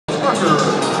starter.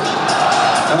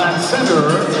 And at center,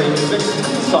 a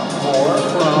 6'2" sophomore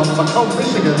from Macomb,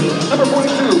 Michigan, number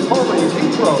 42, Paulie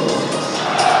Petros.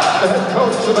 The head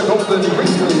coach of the Golden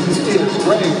Grizzlies is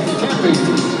Greg Campy.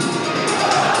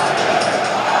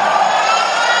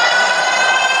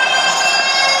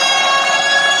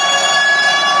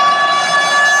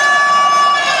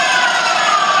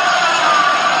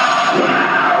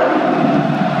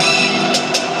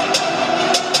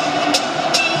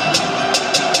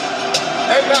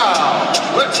 And now,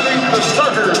 let's meet the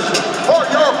starters for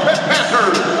your Pitt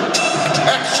Panthers.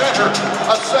 At center,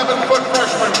 a 7-foot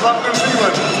freshman from New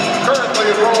Zealand, currently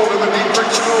enrolled in the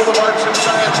Dietrich School of Arts and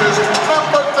Sciences,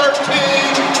 number 13,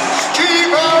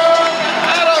 Stephen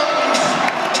Adams.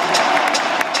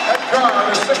 At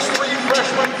guard, a 6'3"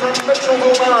 freshman from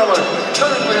Mitchellville, Maryland,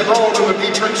 currently enrolled in the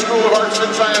Dietrich School of Arts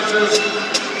and Sciences,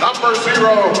 number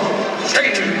 0,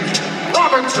 James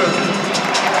Robinson.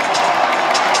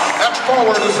 At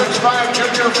forward, a 6'5"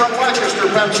 junior from Lancaster,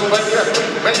 Pennsylvania,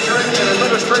 majoring in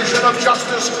administration of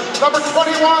justice, number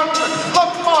 21,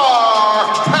 Lamar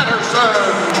Patterson.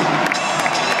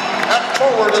 At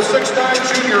forward, a 6'9"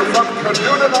 junior from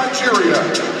Kaduna, Nigeria,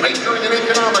 majoring in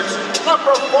economics,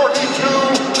 number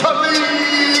 42,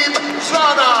 Talib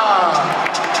Zana.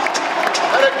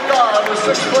 And at guard, a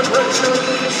 6-foot redshirt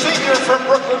senior from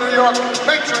Brooklyn, New York,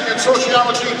 majoring in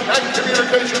sociology and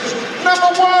communications, number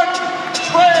 1,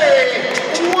 Trey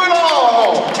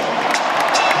Woodall.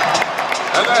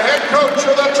 And the head coach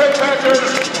of the Pitt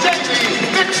Panthers, J.D.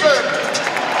 Dixon.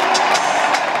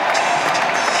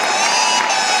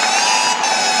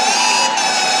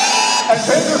 And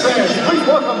Panther fans, please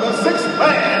welcome the 6th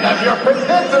man of your Pitt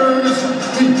Panthers,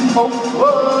 the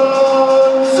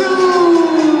Oakland Zoo.